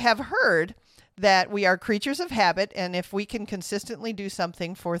 but I have heard that we are creatures of habit. And if we can consistently do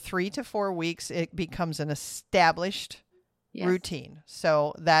something for 3 to 4 weeks, it becomes an established routine.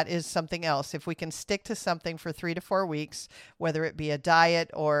 So that is something else. If we can stick to something for 3 to 4 weeks, whether it be a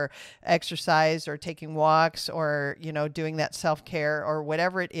diet or exercise or taking walks or, doing that self-care or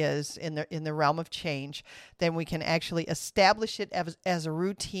whatever it is in the realm of change, then we can actually establish it as a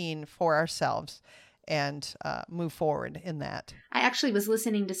routine for ourselves and move forward in that. I actually was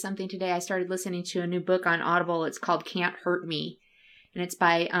listening to something today. I started listening to a new book on Audible. It's called Can't Hurt Me. And it's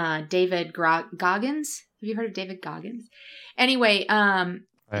by David Goggins. Have you heard of David Goggins? Anyway,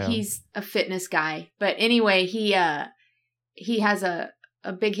 he's a fitness guy. But anyway, he has a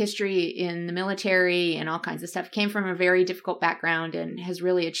big history in the military and all kinds of stuff. Came from a very difficult background and has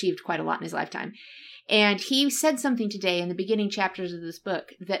really achieved quite a lot in his lifetime. And he said something today in the beginning chapters of this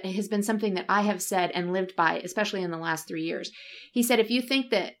book that has been something that I have said and lived by, especially in the last 3 years. He said, if you think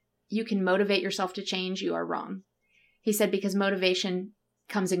that you can motivate yourself to change, you are wrong. He said, because motivation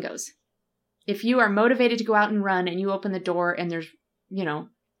comes and goes. If you are motivated to go out and run and you open the door and there's,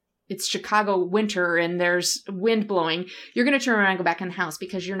 it's Chicago winter and there's wind blowing, you're going to turn around and go back in the house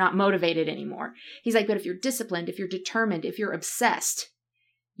because you're not motivated anymore. He's like, but if you're disciplined, if you're determined, if you're obsessed,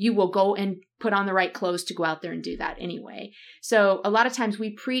 you will go and put on the right clothes to go out there and do that anyway. So a lot of times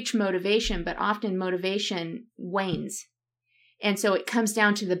we preach motivation, but often motivation wanes. And so it comes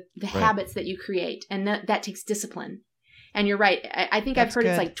down to the habits that you create, and that takes discipline. And you're right. I think I've heard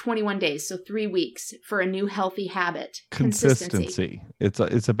it's like 21 days, so 3 weeks for a new healthy habit. Consistency.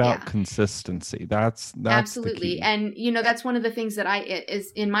 It's about consistency. That's absolutely. The key. And that's one of the things that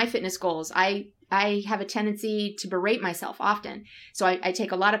is in my fitness goals. I have a tendency to berate myself often. So I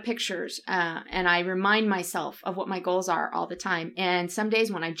take a lot of pictures and I remind myself of what my goals are all the time. And some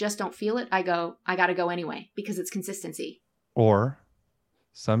days when I just don't feel it, I got to go anyway, because it's consistency. Or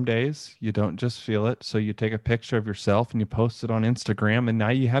some days you don't just feel it, so you take a picture of yourself and you post it on Instagram, and now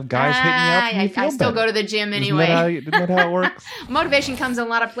you have guys hitting you up. And you feel I still go to the gym anyway. Isn't that how it works? Motivation comes in a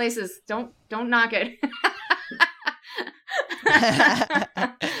lot of places. Don't knock it.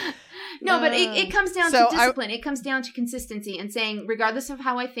 No, but it comes down to discipline. It comes down to consistency and saying, regardless of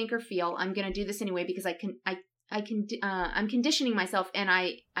how I think or feel, I'm going to do this anyway because I'm conditioning myself, and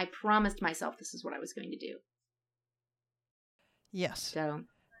I promised myself this is what I was going to do. Yes. So,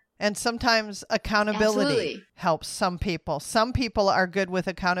 and sometimes accountability helps some people. Some people are good with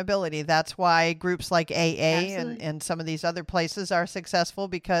accountability. That's why groups like AA and some of these other places are successful,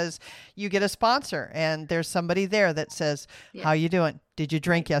 because you get a sponsor and there's somebody there that says, how you doing? Did you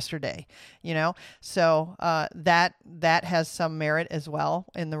drink yesterday? So that has some merit as well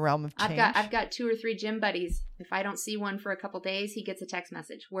in the realm of change. I've got 2 or 3 gym buddies. If I don't see one for a couple days, he gets a text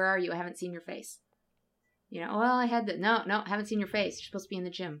message. Where are you? I haven't seen your face. Well, I had that. No, haven't seen your face. You're supposed to be in the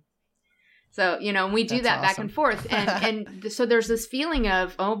gym. So, and we do that back and forth. And so there's this feeling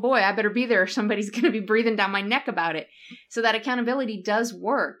of, oh boy, I better be there. Somebody's going to be breathing down my neck about it. So that accountability does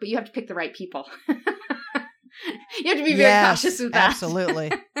work, but you have to pick the right people. You have to be very cautious with that.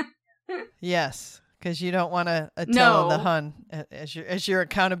 Absolutely. Yes. Because you don't want to Attila the Hun as your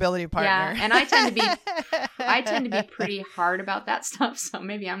accountability partner. Yeah, and I tend to be pretty hard about that stuff. So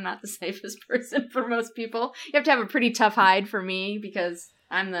maybe I'm not the safest person for most people. You have to have a pretty tough hide for me because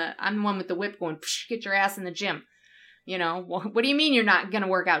I'm the one with the whip going. Get your ass in the gym. You know, well, what do you mean you're not going to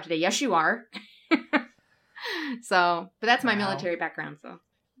work out today? Yes, you are. But that's my military background.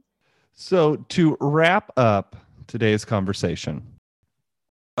 So to wrap up today's conversation,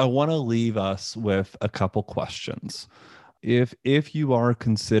 I want to leave us with a couple questions. If you are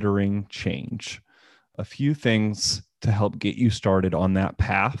considering change, a few things to help get you started on that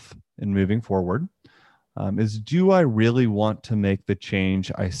path and moving forward is, do I really want to make the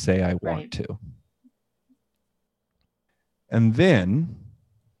change I say I want to? And then,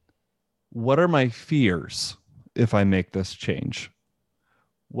 what are my fears if I make this change?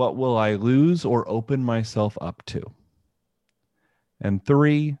 What will I lose or open myself up to? And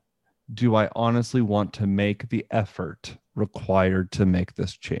 3, do I honestly want to make the effort required to make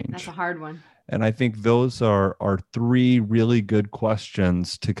this change? That's a hard one. And I think those are 3 really good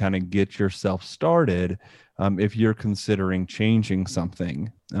questions to kind of get yourself started if you're considering changing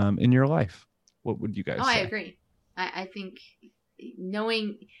something in your life. What would you guys say? I agree. I think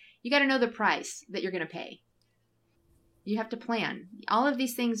you got to know the price that you're going to pay. You have to plan. All of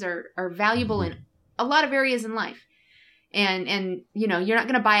these things are valuable in a lot of areas in life. And you know, you're not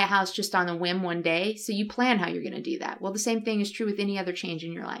going to buy a house just on a whim one day. So you plan how you're going to do that. Well, the same thing is true with any other change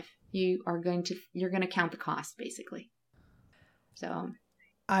in your life. You're going to count the cost, basically. So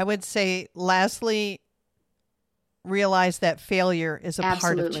I would say, lastly, realize that failure is a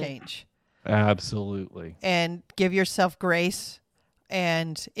part of change. Absolutely. And give yourself grace.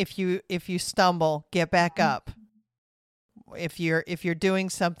 And if you stumble, get back up. If you're doing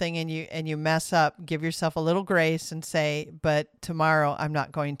something and you mess up, give yourself a little grace and say, but tomorrow I'm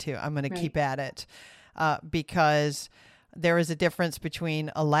not going to. I'm going to keep at it, because there is a difference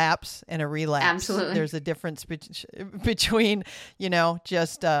between a lapse and a relapse. Absolutely. There's a difference between,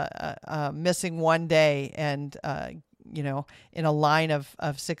 just missing one day and, in a line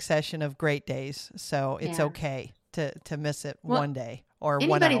of succession of great days. So it's okay to miss it one day. Or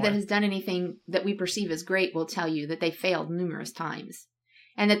anybody that has done anything that we perceive as great will tell you that they failed numerous times.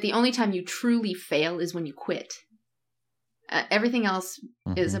 And that the only time you truly fail is when you quit. Everything else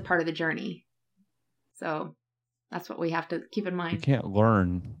is a part of the journey. So that's what we have to keep in mind. We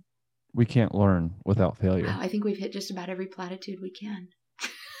can't learn without failure. Wow, I think we've hit just about every platitude we can.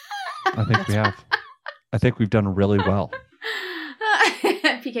 I think we have. I think we've done really well.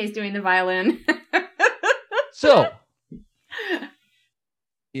 PK's doing the violin. So,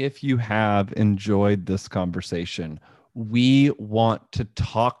 if you have enjoyed this conversation, we want to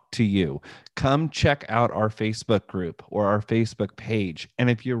talk to you. Come check out our Facebook group or our Facebook page. And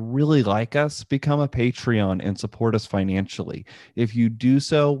if you really like us, become a Patreon and support us financially. If you do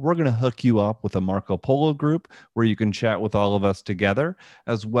so, we're going to hook you up with a Marco Polo group where you can chat with all of us together,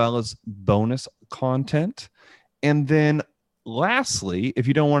 as well as bonus content. And then lastly, if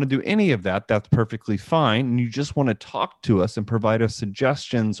you don't want to do any of that, that's perfectly fine. And you just want to talk to us and provide us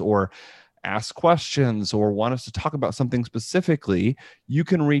suggestions or ask questions or want us to talk about something specifically, you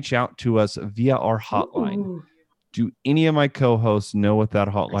can reach out to us via our hotline. Ooh. Do any of my co-hosts know what that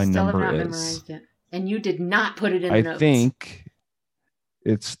hotline number is? I still have not memorized it. And you did not put it in the notes. I think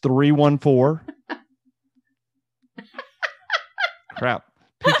it's 314. Crap.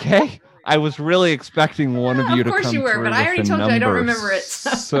 PK? I was really expecting one of you to come through. Of course you were, but I already told you I don't remember it.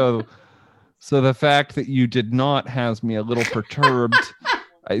 So the fact that you did not has me a little perturbed.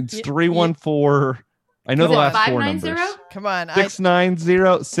 It's 314. I know the last 4 numbers. Come on.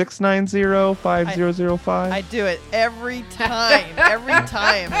 690-5005. I do it every time.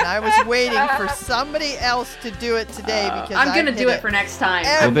 And I was waiting for somebody else to do it today because I'm going to do it for next time.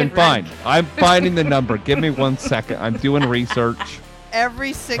 Well, then fine. I'm finding the number. Give me 1 second. I'm doing research.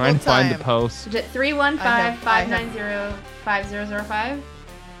 Every single time. Trying to find the post. Is it 315-590-5005?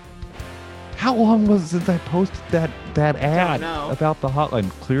 How long was it since I posted that ad about the hotline?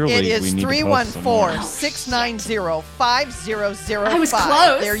 Clearly, it is we need 314-690-5005. I was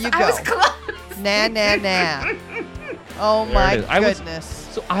close. There you go. I was close. Nah. Oh my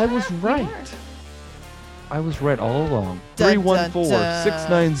goodness. I was right. I was right all along.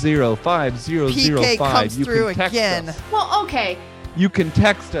 314-690-5005. PK comes through again. Us. Well, okay. You can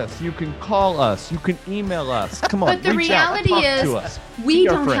text us. You can call us. You can email us. Come on, but the reality is, to us. We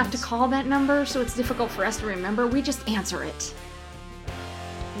don't have to call that number, so it's difficult for us to remember. We just answer it.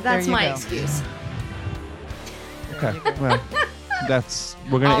 That's my excuse. Okay, well,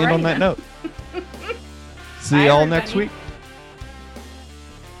 we're going to end on that note. See y'all next week.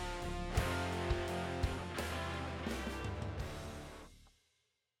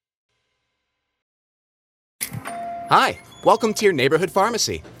 Hi, welcome to your neighborhood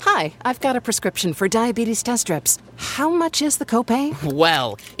pharmacy. Hi, I've got a prescription for diabetes test strips. How much is the copay?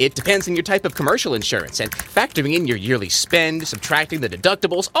 Well, it depends on your type of commercial insurance and factoring in your yearly spend, subtracting the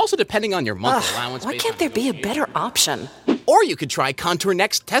deductibles, also depending on your monthly allowance. Why can't there be a better option? Or you could try Contour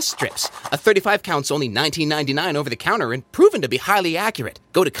Next test strips. A 35 count's only $19.99 over the counter and proven to be highly accurate.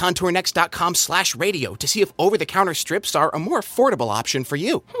 Go to contournext.com/radio to see if over-the-counter strips are a more affordable option for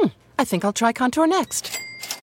you. I think I'll try Contour Next.